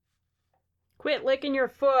Quit licking your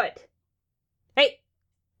foot. Hey,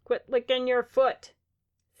 quit licking your foot.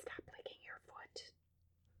 Stop licking your foot.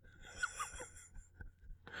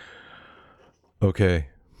 Okay.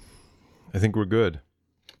 I think we're good.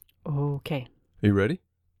 Okay. Are you ready?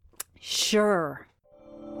 Sure.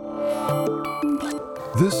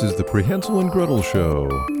 This is the Prehensile and Gretel Show,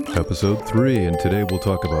 Episode 3, and today we'll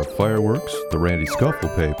talk about fireworks, the Randy Scuffle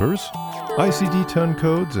papers, ICD-10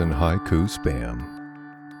 codes, and haiku spam.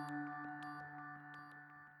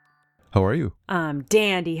 How are you? I'm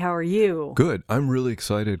dandy. How are you? Good. I'm really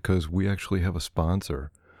excited because we actually have a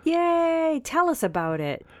sponsor. Yay! Tell us about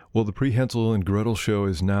it. Well, the Prehensile and Gretel Show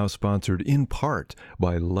is now sponsored in part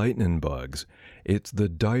by Lightning Bugs. It's the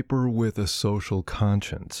diaper with a social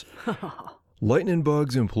conscience. Lightning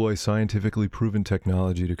Bugs employ scientifically proven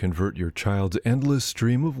technology to convert your child's endless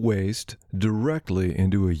stream of waste directly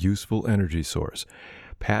into a useful energy source.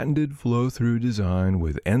 Patented flow-through design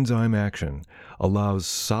with enzyme action allows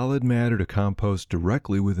solid matter to compost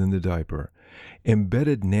directly within the diaper.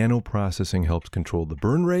 Embedded nanoprocessing helps control the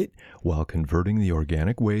burn rate while converting the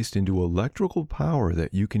organic waste into electrical power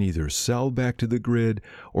that you can either sell back to the grid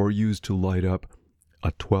or use to light up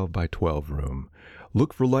a 12 by 12 room.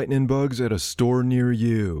 Look for Lightning Bugs at a store near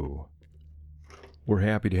you. We're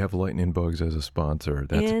happy to have Lightning Bugs as a sponsor.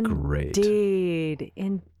 That's great.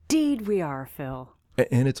 Indeed we are, Phil.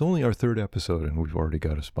 And it's only our third episode and we've already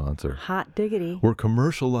got a sponsor. Hot diggity. We're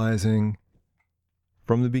commercializing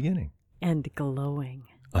from the beginning. And glowing.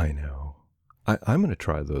 I know. I'm going to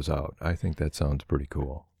try those out. I think that sounds pretty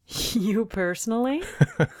cool. You personally?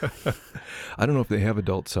 I don't know if they have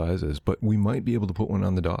adult sizes, but we might be able to put one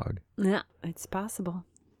on the dog. Yeah, it's possible.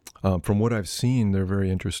 From what I've seen, they're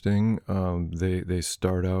very interesting. They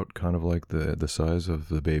start out kind of like the size of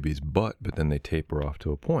the baby's butt, but then they taper off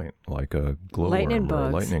to a point, like a glowworm or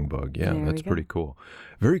a lightning bug. Yeah, that's pretty cool.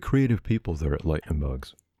 Very creative people there at Lightning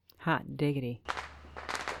Bugs. Hot diggity.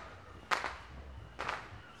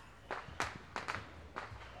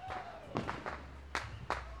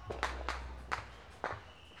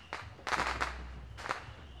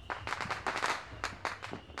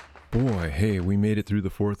 Boy, hey, we made it through the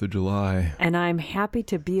 4th of July. And I'm happy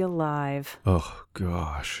to be alive. Oh,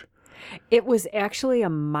 gosh. It was actually a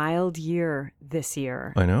mild year this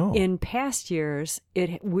year. I know. In past years,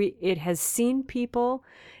 it has seen people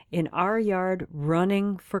in our yard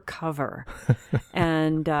running for cover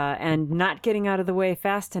and not getting out of the way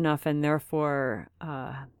fast enough and therefore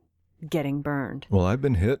getting burned. Well, I've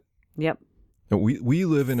been hit. Yep. We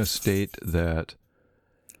live in a state that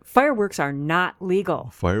fireworks are not legal.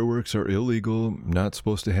 Fireworks are illegal. Not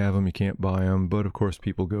supposed to have them. You can't buy them. But of course,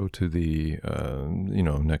 people go to the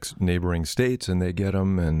next neighboring states and they get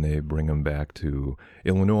them and they bring them back to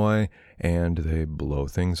Illinois and they blow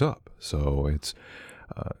things up. So it's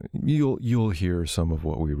you'll hear some of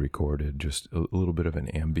what we recorded. Just a little bit of an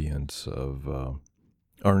ambience of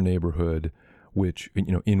our neighborhood,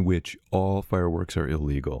 in which all fireworks are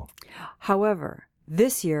illegal. However,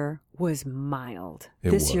 this year was mild.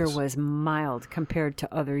 This year was mild compared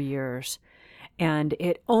to other years. And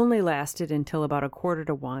it only lasted until about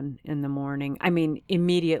 1:45 in the morning. I mean,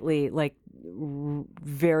 immediately, like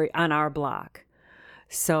very on our block.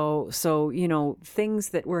 So things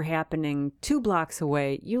that were happening 2 blocks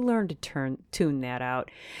away, you learn to tune that out.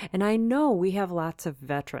 And I know we have lots of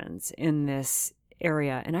veterans in this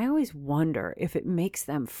area, and I always wonder if it makes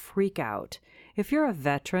them freak out. If you're a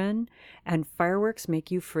veteran and fireworks make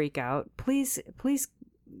you freak out, please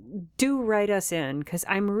do write us in, because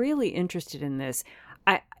I'm really interested in this.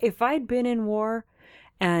 If I'd been in war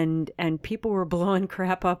and people were blowing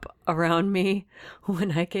crap up around me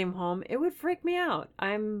when I came home, it would freak me out.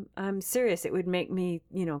 I'm serious. It would make me,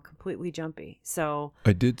 completely jumpy. So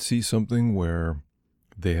I did see something where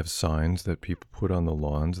they have signs that people put on the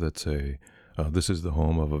lawns that say, this is the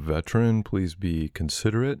home of a veteran. Please be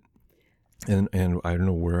considerate. And I don't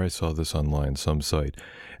know where I saw this online, some site.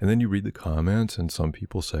 And then you read the comments and some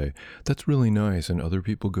people say, that's really nice. And other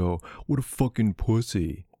people go, what a fucking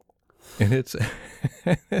pussy. And it's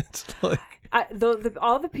like...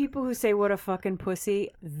 all the people who say what a fucking pussy,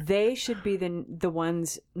 they should be the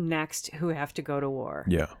ones next who have to go to war.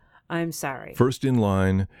 Yeah. I'm sorry. First in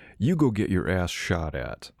line, you go get your ass shot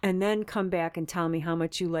at. And then come back and tell me how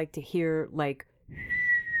much you like to hear, like,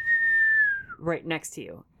 right next to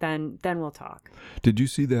you. Then we'll talk. Did you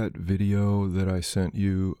see that video that I sent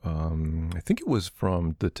you? I think it was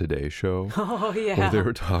from the Today Show. Oh, yeah. Where they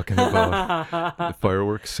were talking about the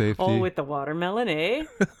fireworks safety. Oh, with the watermelon, eh?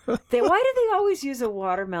 Why do they always use a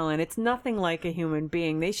watermelon? It's nothing like a human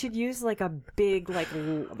being. They should use like a big,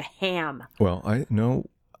 ham. Well,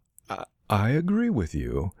 I agree with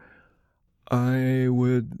you. I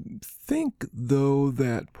would think, though,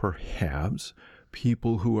 that perhaps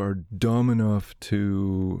people who are dumb enough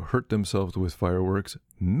to hurt themselves with fireworks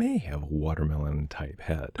may have a watermelon-type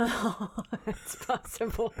head. Oh, it's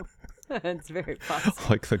possible. It's very possible.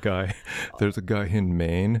 Like there's a guy in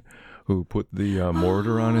Maine who put the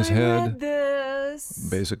mortar on his head. I read this.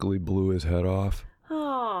 Basically blew his head off.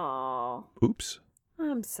 Oh. Oops.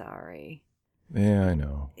 I'm sorry. Yeah, I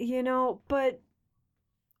know. But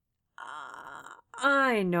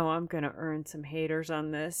I know I'm going to earn some haters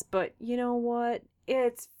on this, but you know what?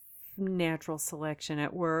 It's natural selection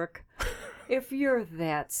at work. If you're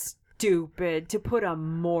that stupid to put a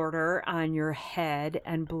mortar on your head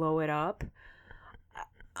and blow it up,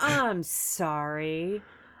 I'm sorry.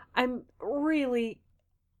 I'm really...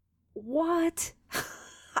 What?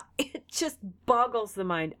 It just boggles the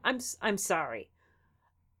mind. I'm sorry.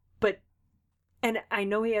 And I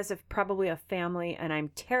know he has probably a family, and I'm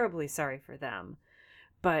terribly sorry for them.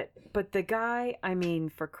 But the guy, I mean,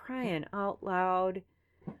 for crying out loud,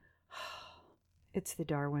 it's the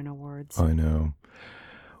Darwin Awards. I know.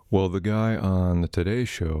 Well, the guy on the Today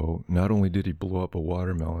Show, not only did he blow up a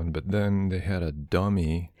watermelon, but then they had a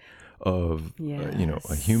dummy of,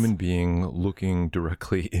 a human being looking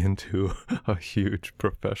directly into a huge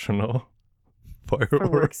professional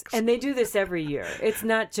fireworks. And they do this every year. It's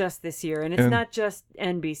not just this year, and it's not just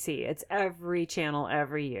NBC. It's every channel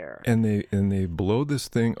every year. And they blow this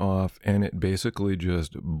thing off, and it basically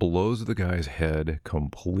just blows the guy's head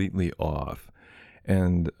completely off.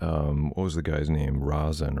 And what was the guy's name?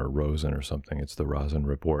 Rosen or something. It's the Rosen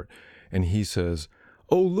Report. And he says,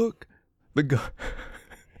 "Oh, look, the guy,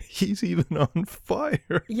 he's even on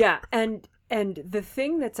fire." Yeah, and the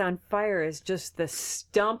thing that's on fire is just the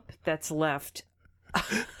stump that's left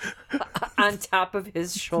on top of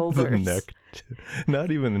his shoulders. The neck, not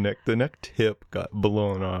even the neck. The neck tip got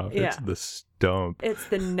blown off. Yeah. It's the stump. It's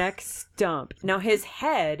the neck stump. Now his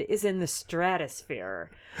head is in the stratosphere,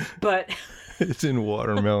 but it's in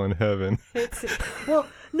watermelon heaven.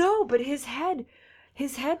 No, but his head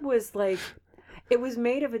was like, it was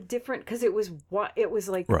made of a different, because it was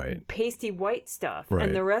like right. pasty white stuff, right.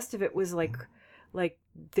 And the rest of it was like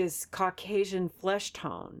this Caucasian flesh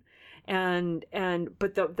tone.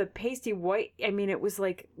 But the pasty white, I mean, it was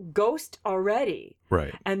like ghost already.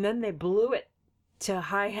 Right. And then they blew it to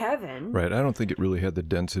high heaven. Right. I don't think it really had the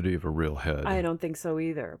density of a real head. I don't think so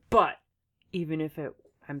either. But even if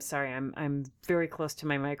I'm sorry, I'm very close to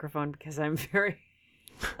my microphone because I'm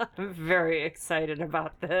very excited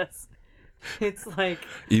about this. It's like,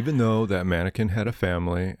 even though that mannequin had a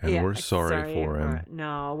family, and we're sorry for him.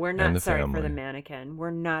 No, we're not sorry for the mannequin. We're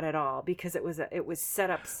not at all, because it was set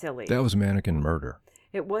up silly. That was mannequin murder.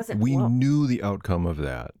 It wasn't. We knew the outcome of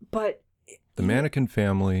that. But the mannequin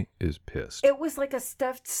family is pissed. It was like a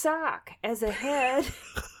stuffed sock as a head.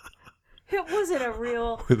 It wasn't a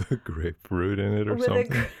real... With a grapefruit in it or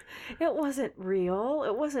something. It wasn't real.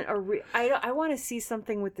 It wasn't a real... I want to see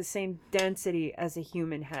something with the same density as a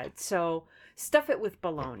human head. So stuff it with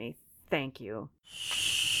bologna. Thank you.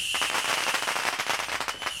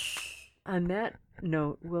 On that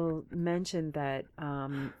note, we'll mention that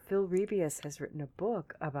Phil Rebius has written a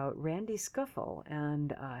book about Randy Scuffle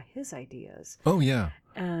and his ideas. Oh, yeah.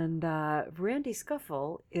 And Randy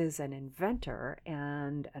Scuffle is an inventor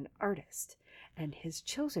and an artist, and his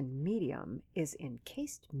chosen medium is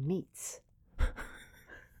encased meats.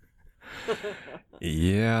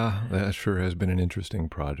 Yeah, that sure has been an interesting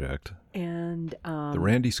project. And the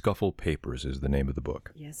Randy Scuffle Papers is the name of the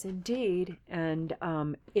book. Yes, indeed. And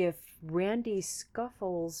if Randy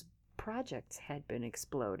Scuffle's projects had been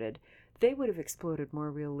exploded, they would have exploded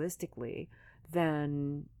more realistically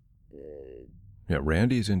than... Yeah,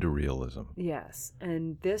 Randy's into realism. Yes,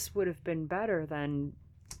 and this would have been better than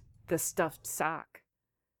the stuffed sock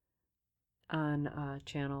on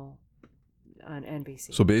channel on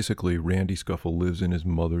NBC. So basically, Randy Scuffle lives in his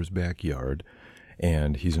mother's backyard,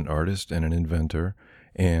 and he's an artist and an inventor,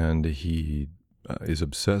 and he is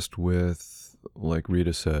obsessed with, like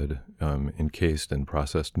Rita said, encased and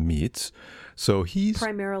processed meats. So he's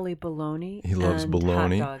primarily bologna. He loves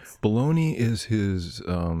bologna. Hot dogs. Bologna is his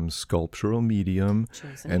sculptural medium,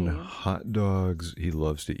 and medium. Hot dogs. He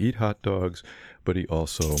loves to eat hot dogs, but he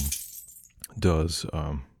also does.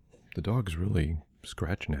 The dog's really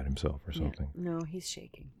scratching at himself or something. Yeah. No, he's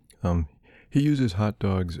shaking. He uses hot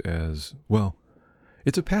dogs as well.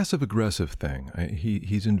 It's a passive-aggressive thing.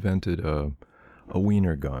 He's invented a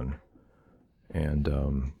wiener gun,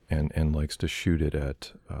 and likes to shoot it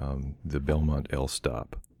at the Belmont L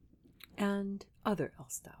stop and other L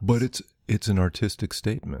stops. But it's an artistic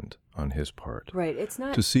statement on his part. Right. It's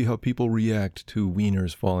not to see how people react to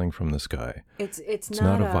wieners falling from the sky. It's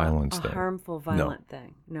not a violence a thing. harmful, violent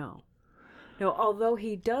thing. No. Although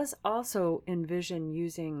he does also envision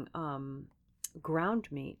using ground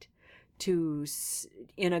meat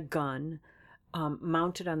in a gun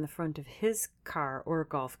mounted on the front of his car or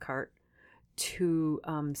golf cart to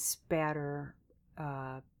spatter.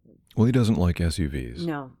 Well, he doesn't like SUVs.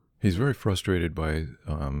 No. He's very frustrated by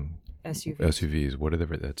SUVs.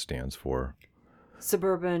 whatever that stands for.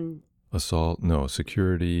 Suburban. Assault, no,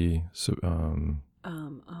 security,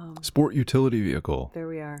 sport utility vehicle. There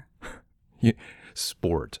we are. Yeah,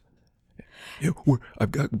 sport.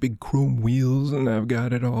 I've got big chrome wheels and I've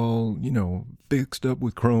got it all, fixed up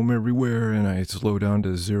with chrome everywhere, and I slow down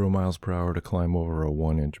to 0 miles per hour to climb over a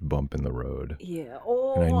 1-inch bump in the road. Yeah.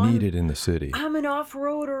 And I need it in the city. I'm an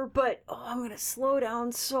off-roader, but I'm going to slow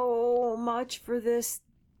down so much for this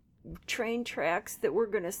train tracks that we're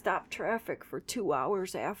going to stop traffic for 2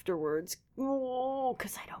 hours afterwards. Oh,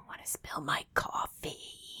 because I don't want to spill my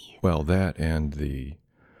coffee. Well, that and the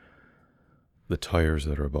tires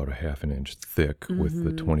that are about a 1/2 inch thick with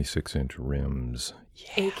the 26-inch rims.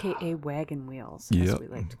 Yeah. AKA wagon wheels, as we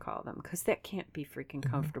like to call them, because that can't be freaking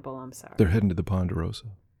comfortable. I'm sorry. They're heading to the Ponderosa.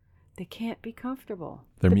 They can't be comfortable.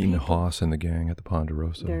 They're meeting Hoss and the gang at the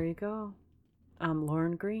Ponderosa. There you go. I'm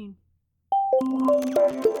Lauren Green.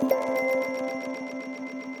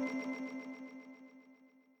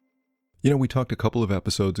 We talked a couple of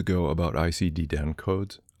episodes ago about ICD-10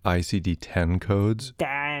 codes. ICD-10 codes.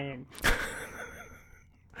 Dang.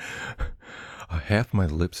 Half my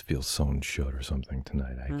lips feel sewn shut or something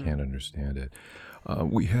tonight. I can't understand it.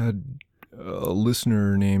 We had a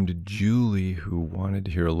listener named Julie who wanted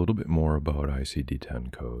to hear a little bit more about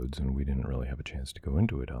ICD-10 codes, and we didn't really have a chance to go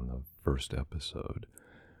into it on the first episode.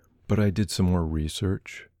 But I did some more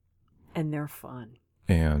research. And they're fun.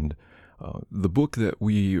 And the book that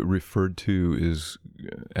we referred to is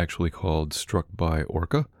actually called Struck by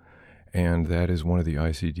Orca, and that is one of the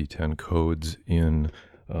ICD-10 codes in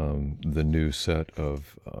the new set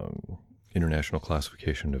of International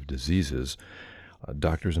Classification of Diseases.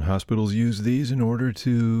 Doctors and hospitals use these in order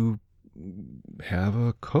to have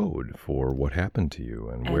a code for what happened to you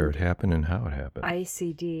and where it happened and how it happened.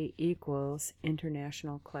 ICD equals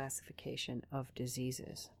International Classification of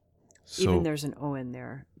Diseases. So, even there's an O in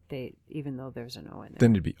there. Even though there's an O in there.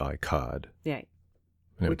 Then it'd be ICOD. Yeah.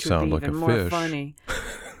 And it would sound like a fish. Which would be even more funny.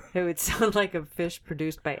 It would sound like a fish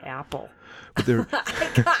produced by Apple. But there.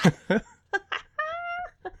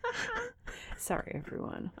 Sorry,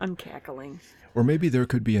 everyone. I'm cackling. Or maybe there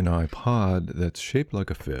could be an iPod that's shaped like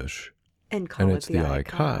a fish. And call it it's the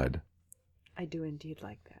iCod. I do indeed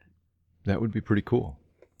like that. That would be pretty cool.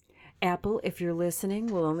 Apple, if you're listening,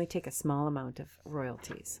 will only take a small amount of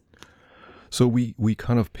royalties. So we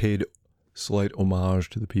kind of paid slight homage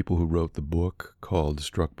to the people who wrote the book called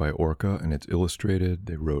Struck by Orca, and it's illustrated.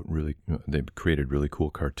 They created really cool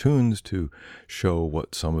cartoons to show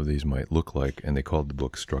what some of these might look like, and they called the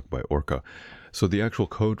book Struck by Orca. So the actual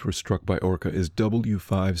code for Struck by Orca is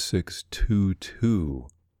W5622.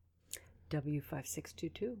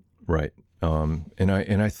 W5622. Right.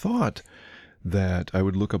 And I thought that I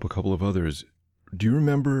would look up a couple of others. Do you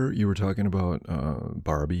remember you were talking about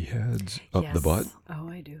Barbie heads up the butt? Oh,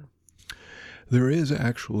 I do. There is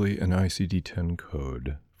actually an ICD-10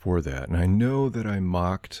 code for that. And I know that I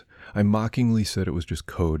mockingly said it was just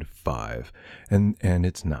code 5. And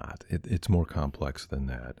it's not. It's more complex than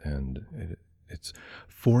that. And it's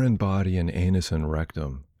foreign body and anus and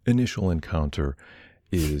rectum. Initial encounter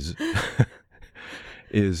is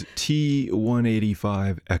is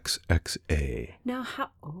T185XXA. Now,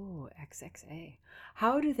 XXA.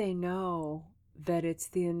 How do they know that it's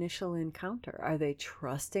the initial encounter? Are they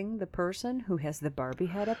trusting the person who has the Barbie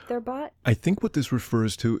head up their butt? I think what this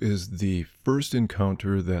refers to is the first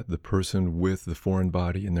encounter that the person with the foreign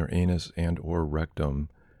body in their anus and or rectum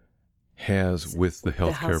has with the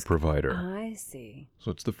healthcare provider. I see.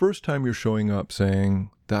 So it's the first time you're showing up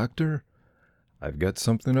saying, "Doctor, I've got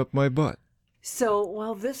something up my butt." So,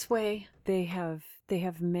 well, this way they have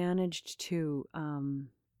managed to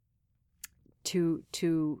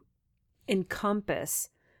encompass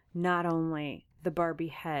not only the Barbie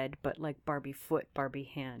head, but like Barbie foot,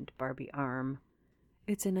 Barbie hand, Barbie arm.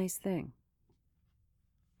 It's a nice thing.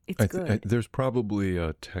 It's good. There's probably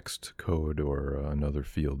a text code or another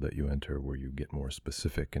field that you enter where you get more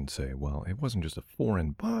specific and say, well, it wasn't just a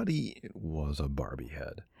foreign body, it was a Barbie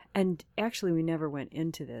head. And actually, we never went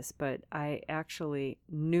into this, but I actually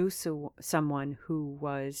knew someone who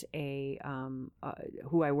was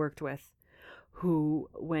who I worked with, who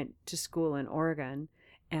went to school in Oregon,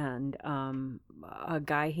 and a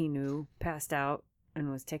guy he knew passed out and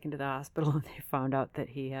was taken to the hospital, and they found out that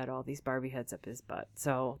he had all these Barbie heads up his butt.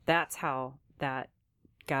 So that's how that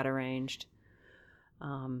got arranged.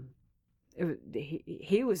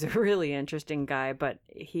 He was a really interesting guy, but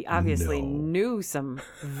he obviously knew some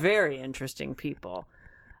very interesting people.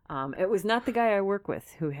 It was not the guy I work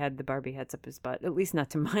with who had the Barbie heads up his butt, at least not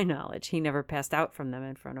to my knowledge. He never passed out from them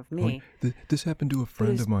in front of me. This happened to a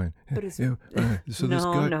friend of mine. This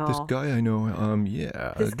guy I know,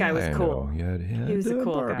 this guy was cool. He was a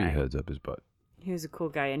cool Barbie guy. heads up his butt. He was a cool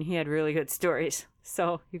guy, and he had really good stories.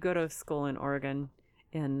 So you go to school in Oregon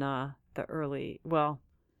in the early,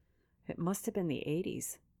 it must have been the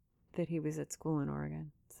 80s that he was at school in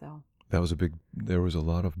Oregon. So there was a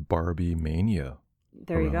lot of Barbie mania.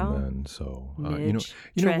 There you go. Then. So Midge,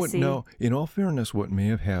 you know what? Tressie. No, in all fairness, what may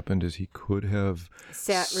have happened is he could have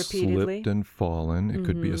Sat repeatedly. slipped and fallen. It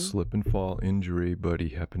could be a slip and fall injury, but he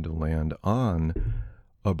happened to land on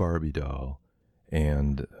a Barbie doll,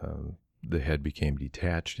 and the head became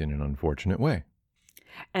detached in an unfortunate way.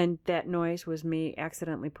 And that noise was me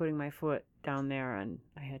accidentally putting my foot down there, and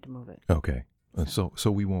I had to move it. Okay, so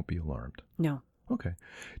we won't be alarmed. No. Okay.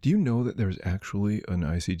 Do you know that there's actually an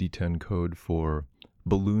ICD-10 code for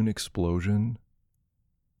balloon explosion?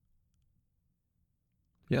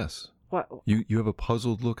 Yes. What? You have a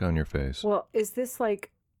puzzled look on your face. Well, is this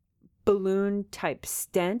like balloon type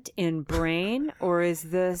stent in brain, or is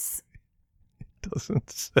this It doesn't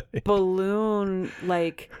say. balloon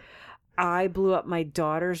like I blew up my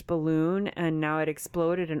daughter's balloon and now it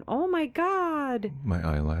exploded and oh my God. My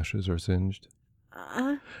eyelashes are singed.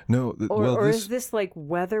 No, is this like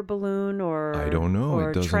weather balloon or I don't know.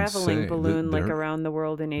 or It doesn't traveling say. balloon like around the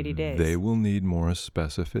world in 80 days? They will need more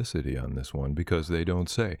specificity on this one because they don't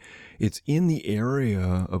say. It's in the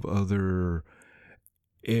area of other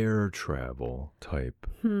air travel type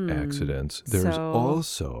accidents. There's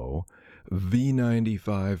also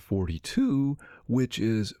V9542, which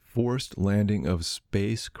is forced landing of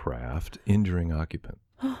spacecraft injuring occupant.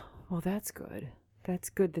 Well, that's good.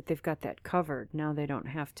 That's good that they've got that covered. Now they don't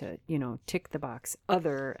have to, tick the box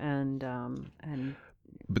other and.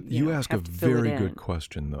 But you ask a very good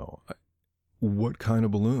question, though. What kind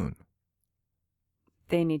of balloon?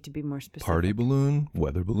 They need to be more specific. Party balloon,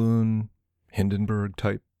 weather balloon, Hindenburg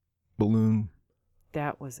type balloon.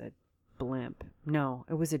 That was a blimp. No,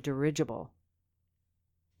 it was a dirigible.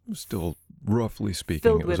 Still, roughly speaking,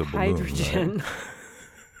 filled it was with a balloon. hydrogen. Right?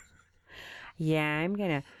 Yeah,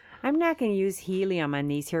 I'm not gonna use helium on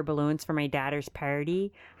these here balloons for my daughter's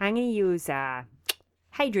party. I'm gonna use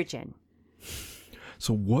hydrogen.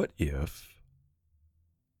 So what if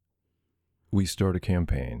we start a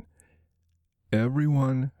campaign?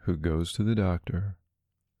 Everyone who goes to the doctor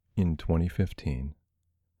in 2015,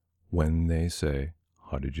 when they say,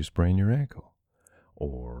 "How did you sprain your ankle?"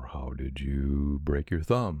 or "How did you break your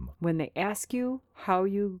thumb?" When they ask you how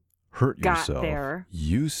you hurt got yourself, there,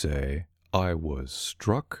 you say, "I was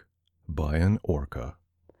struck by an orca."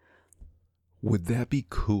 Would that be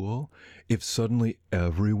cool if suddenly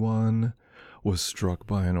everyone was struck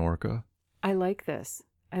by an orca? I like this.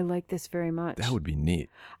 I like this very much. That would be neat.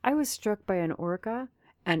 I was struck by an orca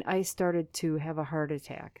and I started to have a heart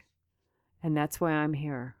attack. And that's why I'm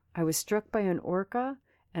here. I was struck by an orca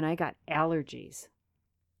and I got allergies.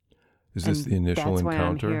 Is this the initial encounter? That's why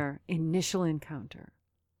I'm here. Initial encounter.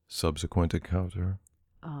 Subsequent encounter?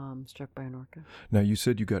 Struck by an orca. Now, you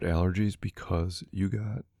said you got allergies because you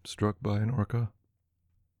got struck by an orca?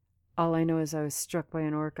 All I know is I was struck by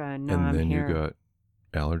an orca and now I'm here. And then you got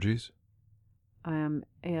allergies?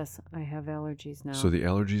 Yes, I have allergies now. So the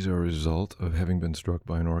allergies are a result of having been struck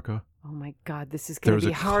by an orca? Oh my God, this is going to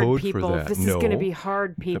be hard, code people. For that. This is going to be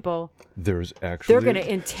hard, people. There's actually... They're going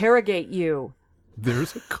to interrogate you.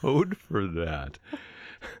 There's a code for that.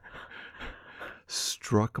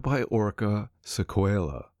 Struck by orca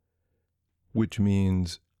sequela, which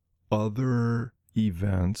means other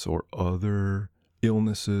events or other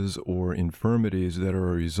illnesses or infirmities that are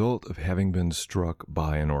a result of having been struck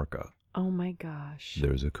by an orca. Oh my gosh.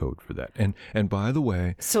 There's a code for that. And by the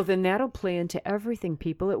way... So then that'll play into everything,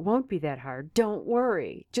 people. It won't be that hard. Don't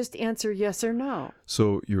worry. Just answer yes or no.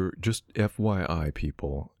 So you're just FYI,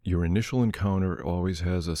 people, your initial encounter always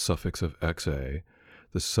has a suffix of XA.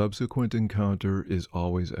 The subsequent encounter is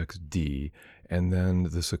always XD. And then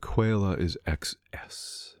the sequela is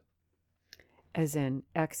XS. As in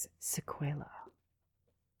X sequela.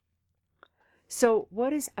 So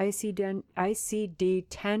what is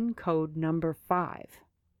ICD-10 code number 5?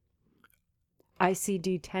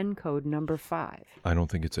 ICD-10 code number 5. I don't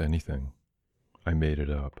think it's anything. I made it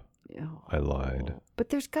up. Oh. I lied. But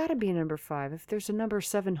there's got to be a number 5. If there's a number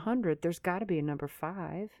 700, there's got to be a number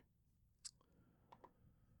 5.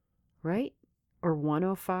 Right? Or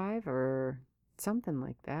 105 or something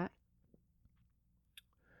like that.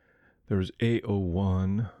 There's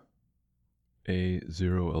A01,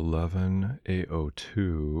 A011,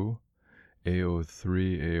 A02,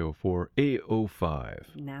 A03, A04,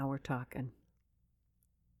 A05. Now we're talking.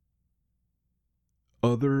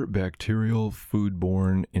 Other bacterial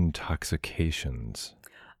foodborne intoxications.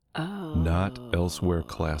 Oh. Not elsewhere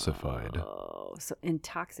classified. Oh, so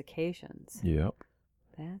intoxications. Yep.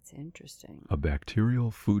 That's interesting. A bacterial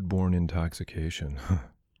foodborne intoxication.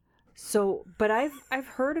 So, but I've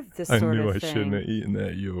heard of this sort of thing. I knew I shouldn't have eaten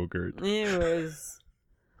that yogurt.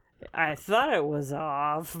 I thought it was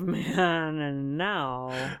off, man, and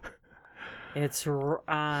now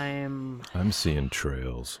I'm seeing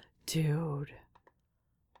trails. Dude.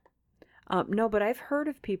 No, but I've heard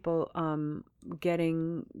of people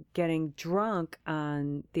getting drunk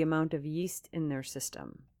on the amount of yeast in their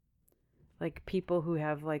system. Like people who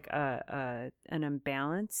have like an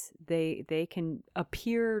imbalance, they can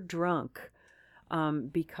appear drunk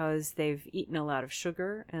because they've eaten a lot of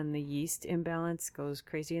sugar and the yeast imbalance goes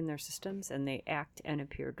crazy in their systems and they act and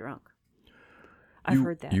appear drunk. I've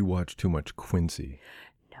heard that. You watch too much Quincy.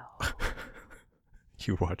 No.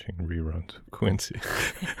 You're watching reruns of Quincy.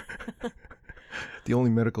 The only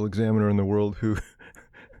medical examiner in the world who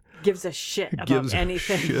gives a shit about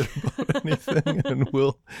anything. And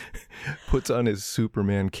puts on his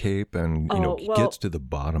Superman cape and gets to the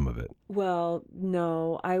bottom of it. Well,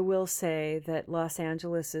 no, I will say that Los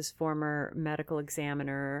Angeles's former medical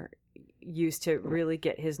examiner used to really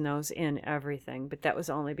get his nose in everything, but that was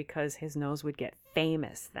only because his nose would get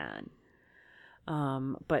famous then.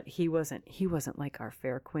 But he wasn't like our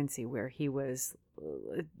fair Quincy, where he was,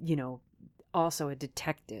 also a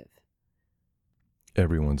detective.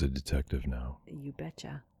 Everyone's a detective now. You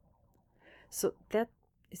betcha. So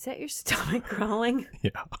is that your stomach growling?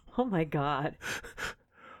 Yeah. Oh my God.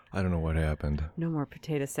 I don't know what happened. No more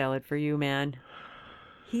potato salad for you, man.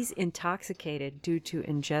 He's intoxicated due to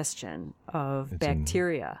ingestion of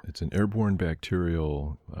bacteria. It's an airborne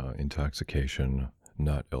bacterial intoxication,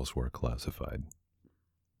 not elsewhere classified.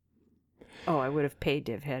 Oh, I would have paid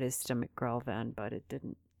to have had his stomach growl then, but it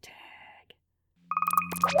didn't. Tag.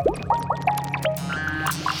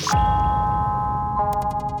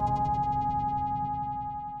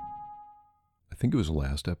 I think it was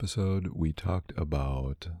last episode we talked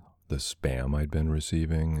about the spam I'd been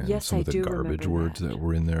receiving and some of the garbage words that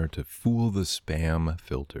were in there to fool the spam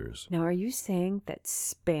filters. Now, are you saying that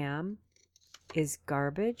spam is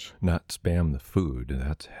garbage? Not spam the food,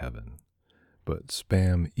 that's heaven. But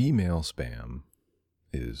spam, email spam,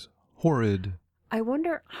 is horrid. I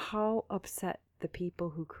wonder how upset the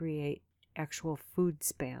people who create actual food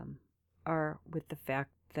spam are with the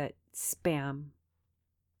fact that spam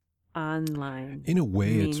online in a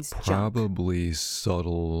way means it's probably junk.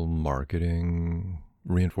 Subtle marketing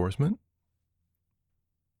reinforcement.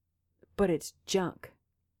 But it's junk.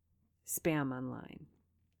 Spam online.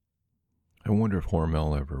 I wonder if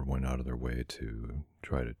Hormel ever went out of their way to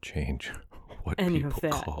try to change what people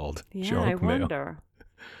called junk mail. I wonder.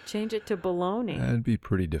 Change it to baloney. That'd be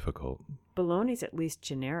pretty difficult. Baloney's at least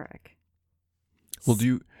generic. Well,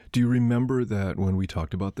 do you remember that when we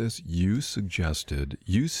talked about this, you said,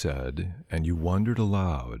 and you wondered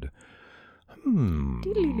aloud, I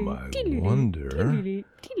wonder,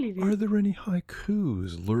 are there any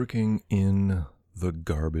haikus lurking in the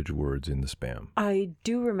garbage words in the spam? I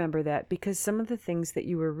do remember that because some of the things that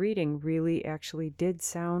you were reading really actually did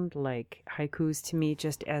sound like haikus to me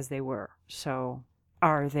just as they were. So,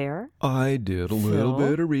 are there? I did a little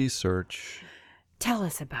bit of research. Tell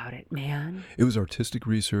us about it, man. It was artistic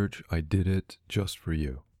research. I did it just for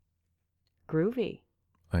you. Groovy.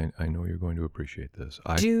 I know you're going to appreciate this.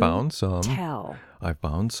 I found some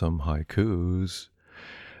haikus.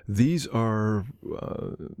 These are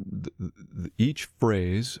each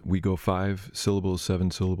phrase. We go 5 syllables,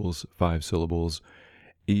 7 syllables, 5 syllables.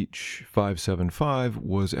 Each 575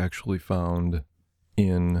 was actually found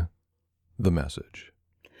in the message.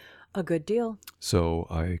 A good deal. So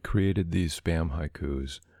I created these spam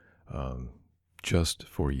haikus just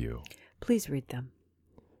for you. Please read them.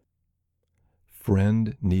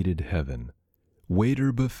 Friend needed heaven.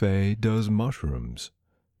 Waiter buffet does mushrooms.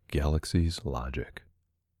 Galaxy's logic.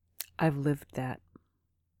 I've lived that.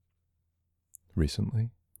 Recently?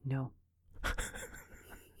 No.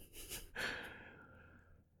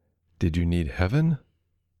 Did you need heaven?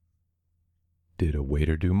 Did a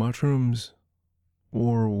waiter do mushrooms?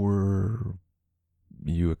 Or were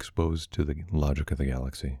you exposed to the logic of the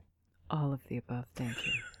galaxy? All of the above, thank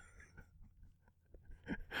you.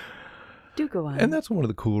 Do go on. And that's one of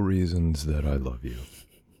the cool reasons that I love you.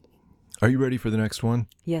 Are you ready for the next one?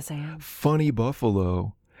 Yes, I am. Funny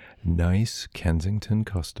Buffalo, nice Kensington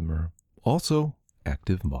customer, also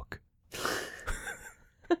active muck.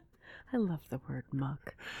 I love the word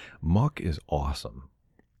muck. Muck is awesome.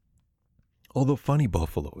 Although funny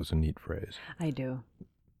buffalo is a neat phrase. I do.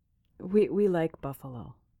 We like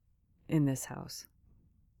buffalo in this house.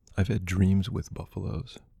 I've had dreams with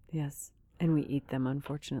buffaloes. Yes, and we eat them,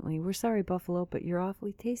 unfortunately. We're sorry, buffalo, but you're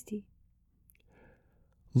awfully tasty.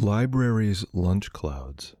 Library's lunch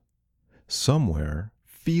clouds. Somewhere,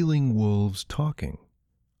 feeling wolves talking.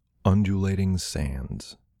 Undulating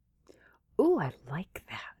sands. Ooh, I like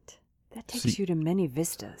that. That takes you to many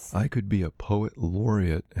vistas. I could be a poet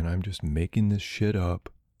laureate, and I'm just making this shit up.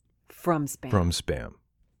 From Spam. From Spam.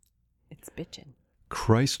 It's bitchin'.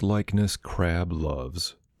 Christ-likeness crab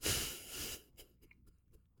loves.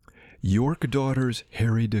 York Daughters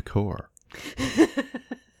hairy decor.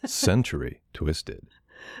 Century twisted.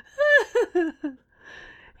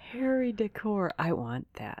 Hairy decor. I want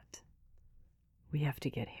that. We have to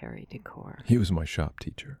get hairy decor. He was my shop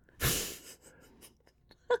teacher.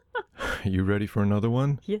 You ready for another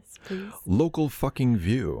one? Yes, please. Local fucking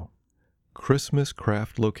view. Christmas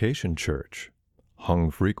craft location church.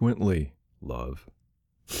 Hung frequently. Love.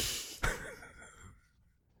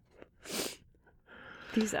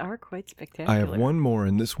 These are quite spectacular. I have one more,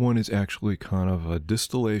 and this one is actually kind of a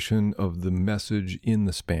distillation of the message in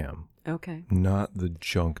the spam. Okay. Not the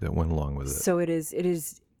junk that went along with it. So it is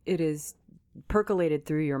percolated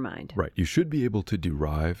through your mind. Right. You should be able to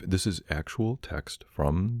derive, this is actual text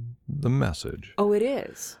from the message. Oh, it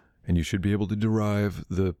is. And you should be able to derive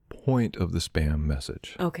the point of the spam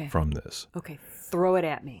message from this. Okay. Throw it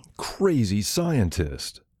at me. Crazy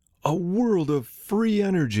scientist. A world of free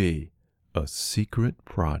energy. A secret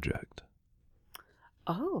project.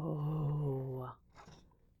 Oh.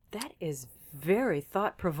 That is very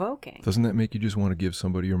thought-provoking. Doesn't that make you just want to give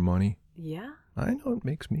somebody your money? Yeah. I know it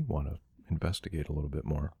makes me want to investigate a little bit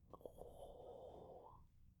more.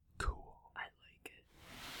 Cool. I like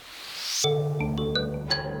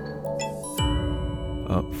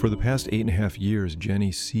it. For the past 8.5 years,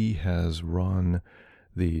 Jenny C. has run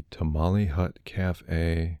the Tamale Hut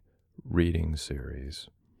Cafe reading series.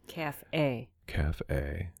 Cafe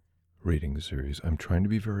reading series. I'm trying to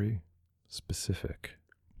be very specific.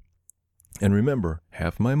 And remember,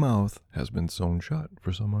 half my mouth has been sewn shut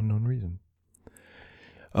for some unknown reason.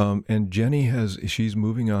 And Jenny she's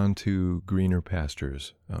moving on to greener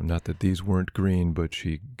pastures. Not that these weren't green, but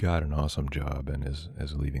she got an awesome job and is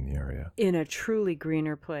leaving the area. In a truly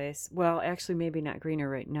greener place. Well, actually, maybe not greener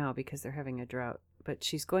right now because they're having a drought. But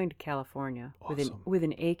she's going to California with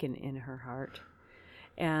an ache in her heart.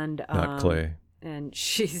 And not Clay. And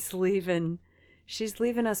she's leaving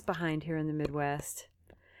us behind here in the Midwest.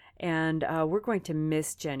 And we're going to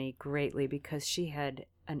miss Jenny greatly because she had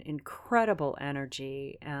an incredible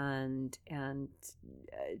energy and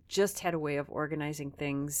just had a way of organizing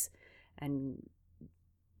things and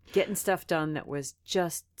getting stuff done that was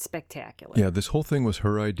just spectacular. Yeah, this whole thing was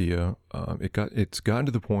her idea. It's gotten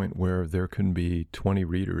to the point where there can be 20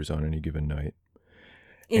 readers on any given night.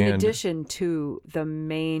 In addition to the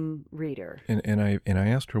main reader. And I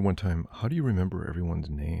asked her one time, how do you remember everyone's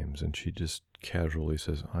names? And she just casually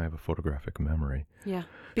says, I have a photographic memory. Yeah,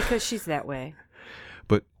 because she's that way.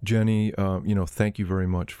 But Jenny, thank you very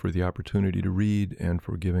much for the opportunity to read and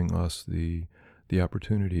for giving us the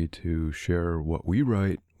opportunity to share what we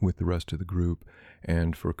write with the rest of the group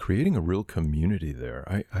and for creating a real community there.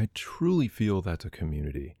 I truly feel that's a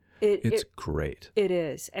community. It's great. It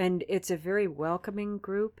is. And it's a very welcoming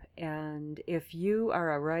group. And if you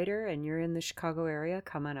are a writer and you're in the Chicago area,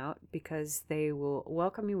 come on out because they will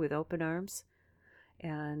welcome you with open arms.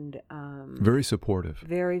 And very supportive.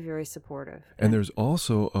 Very, very supportive. And there's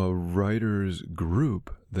also a writers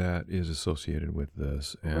group that is associated with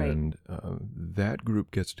this. And that group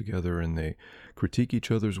gets together and they critique each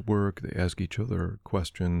other's work. They ask each other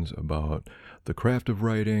questions about the craft of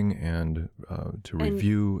writing and to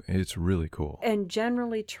review. It's really cool. And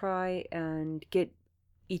generally try and get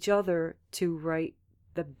each other to write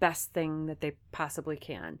the best thing that they possibly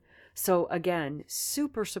can. So again,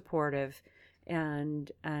 super supportive.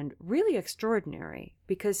 And really extraordinary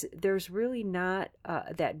because there's really not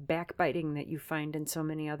that backbiting that you find in so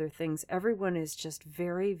many other things. Everyone is just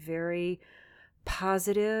very, very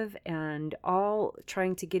positive and all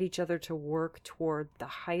trying to get each other to work toward the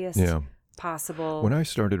highest possible. When I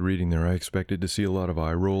started reading there, I expected to see a lot of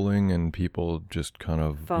eye rolling and people just kind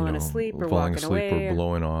of falling asleep or falling walking asleep away or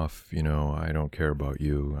blowing off. I don't care about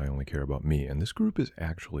you. I only care about me. And this group is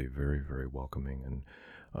actually very, very welcoming and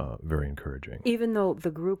very encouraging. Even though the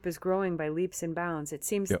group is growing by leaps and bounds, it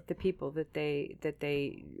seems that the people that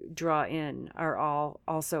they draw in are all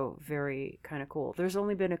also very kind of cool. There's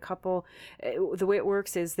only been a couple. The way it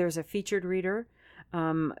works is there's a featured reader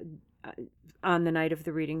on the night of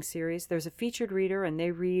the reading series. There's a featured reader, and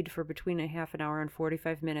they read for between a half an hour and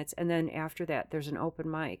 45 minutes. And then after that, there's an open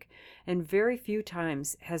mic. And very few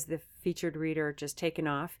times has the featured reader just taken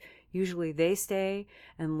off. Usually they stay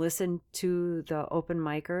and listen to the open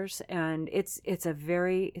micers, and it's a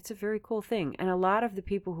very cool thing. And a lot of the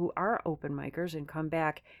people who are open micers and come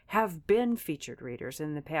back have been featured readers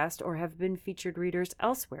in the past or have been featured readers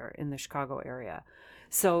elsewhere in the Chicago area.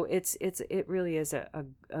 So it really is a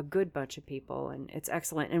good bunch of people, and it's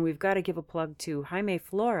excellent. And we've got to give a plug to Jaime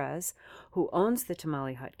Flores, who owns the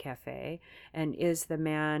Tamale Hut Cafe and is the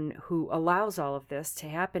man who allows all of this to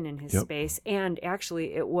happen in his space. And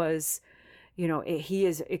actually it was, he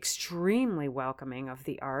is extremely welcoming of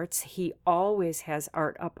the arts. He always has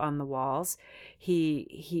art up on the walls.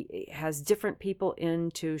 He has different people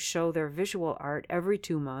in to show their visual art every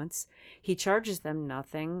 2 months. He charges them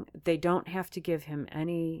nothing. They don't have to give him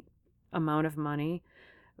any amount of money,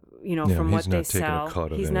 from what they sell.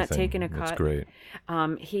 He's not taking a cut. That's great.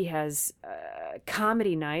 He has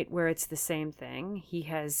comedy night where it's the same thing. He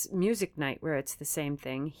has music night where it's the same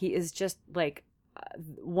thing. He is just like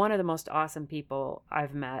one of the most awesome people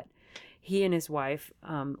I've met. He and his wife,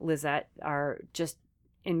 Lizette, are just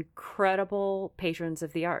incredible patrons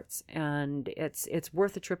of the arts, and it's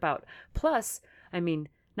worth a trip out. Plus,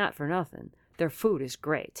 not for nothing, their food is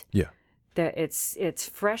great. Yeah. It's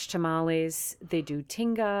fresh tamales. They do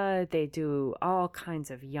tinga. They do all kinds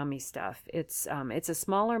of yummy stuff. It's a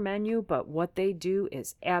smaller menu, but what they do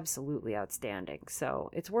is absolutely outstanding.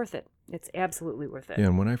 So it's worth it. It's absolutely worth it. Yeah,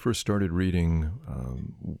 and when I first started reading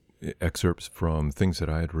excerpts from things that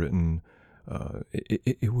I had written,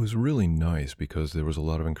 it was really nice because there was a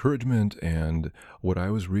lot of encouragement, and what I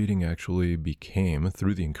was reading actually became,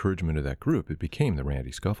 through the encouragement of that group, it became the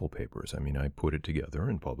Randy Scuffle Papers. I put it together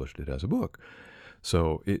and published it as a book.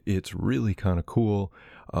 So it's really kind of cool.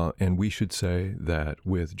 And we should say that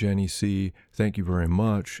with Jenny C., thank you very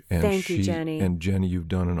much. And thank you, Jenny. And Jenny, you've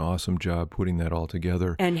done an awesome job putting that all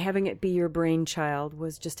together. And having it be your brainchild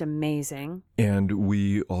was just amazing. And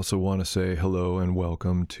we also want to say hello and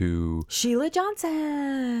welcome to Sheila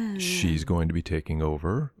Johnson. She's going to be taking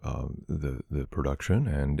over the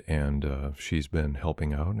production, and she's been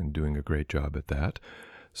helping out and doing a great job at that.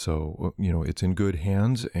 So, it's in good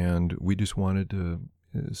hands, and we just wanted to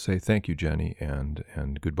say thank you, Jenny, and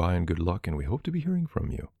goodbye and good luck, and we hope to be hearing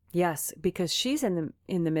from you. Yes, because she's in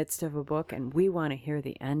the midst of a book, and we want to hear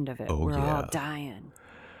the end of it. Oh, We're all dying.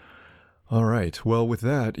 All right. Well, with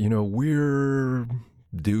that, we're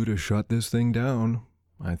due to shut this thing down.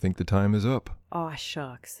 I think the time is up. Aw,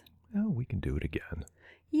 shucks. Well, we can do it again.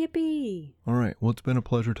 Yippee. All right. Well, it's been a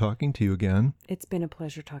pleasure talking to you again. It's been a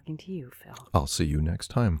pleasure talking to you, Phil. I'll see you next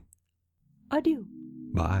time. Adieu.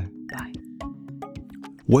 Bye. Bye.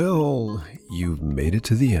 Well, you've made it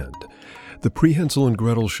to the end. The Prehensile and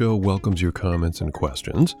Gretel Show welcomes your comments and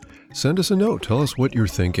questions. Send us a note. Tell us what you're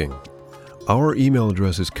thinking. Our email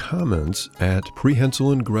address is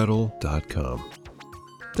comments@prehensileandgretel.com.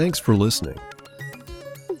 Thanks for listening.